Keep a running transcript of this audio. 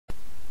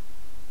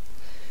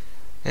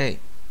Hey,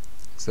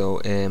 so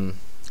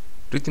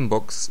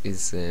Rhythmbox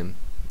is a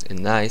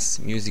nice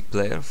music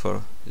player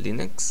for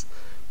Linux,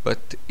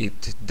 but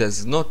it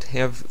does not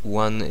have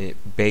one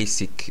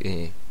basic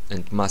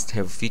and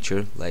must-have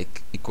feature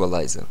like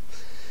equalizer.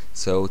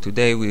 So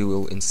today we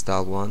will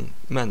install one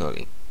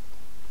manually.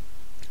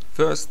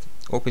 First,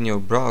 open your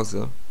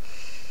browser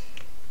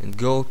and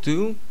go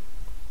to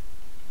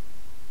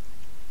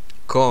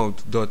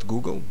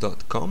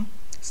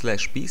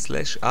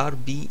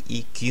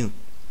code.google.com/p/RBEQ.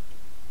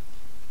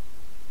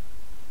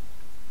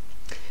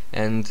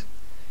 And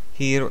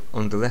here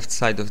on the left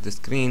side of the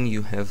screen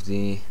you have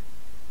the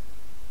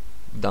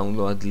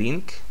download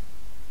link.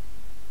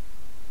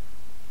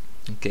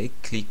 Okay,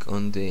 click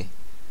on the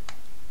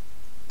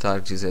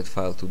tar.gz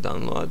file to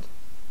download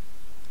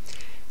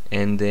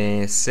and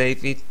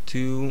save it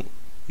to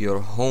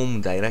your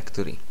home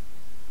directory.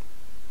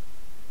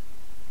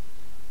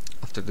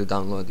 After the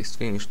download is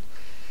finished,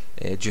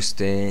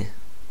 just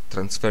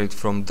transfer it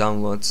from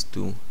downloads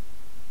to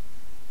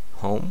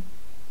home.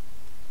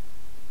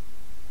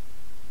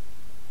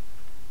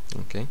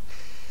 Okay.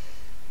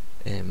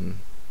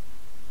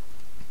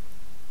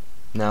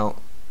 Now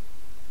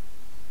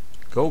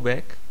go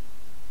back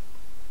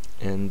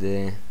and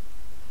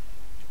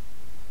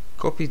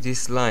copy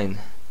this line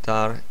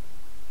tar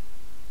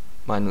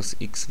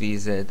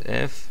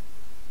 -xvzf,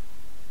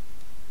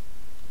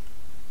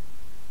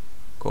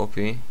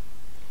 copy.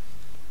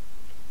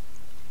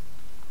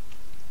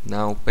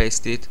 Now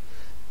paste it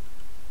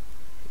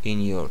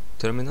in your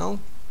terminal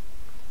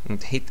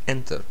and hit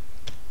enter.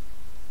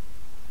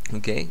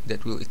 Okay,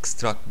 that will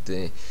extract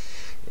the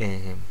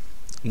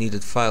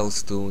needed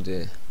files to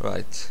the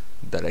right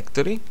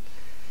directory.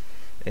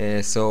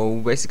 So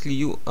basically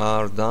you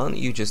are done.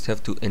 You just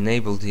have to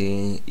enable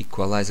the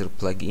equalizer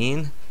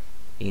plugin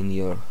in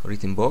your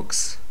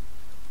Rhythmbox.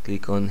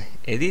 Click on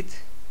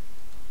edit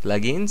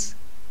plugins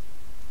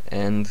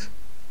and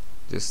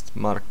just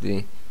mark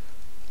the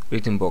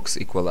Rhythmbox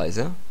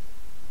equalizer.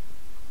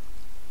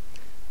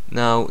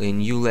 Now a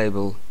new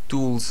label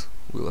tools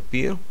will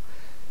appear.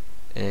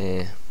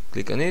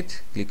 Click on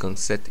it, click on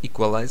set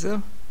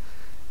equalizer,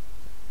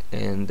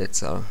 and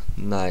that's our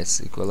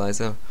nice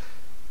equalizer.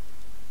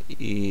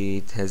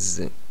 It has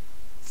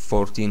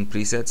 14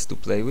 presets to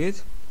play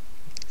with.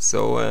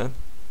 So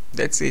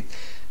that's it.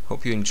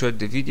 Hope you enjoyed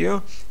the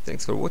video.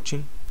 Thanks for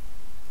watching.